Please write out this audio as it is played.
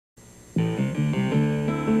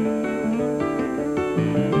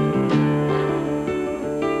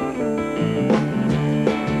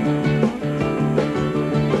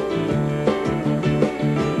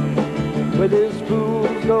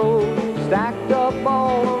stacked up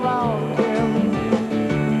all around him,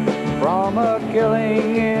 from a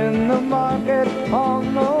killing in the market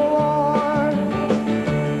on the wharf.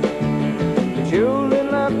 The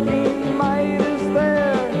children looking Midas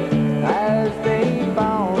there as they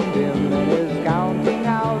found him in his counting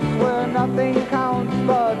house where nothing counts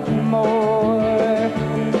but more.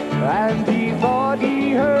 And he thought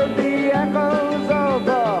he heard the echoes of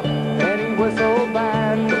the penny whistle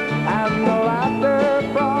band and the laughter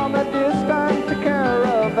from a distant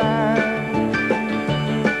caravan,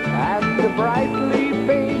 and the brightly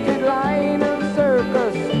painted line of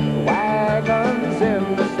circus wagons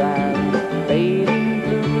in the sand, fading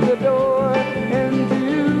through the door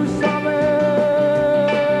into summer.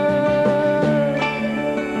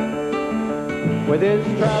 With his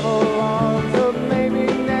travel logs of maybe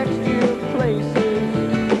next year places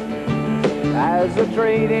as a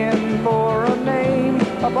trade-in for a name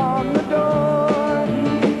upon the door.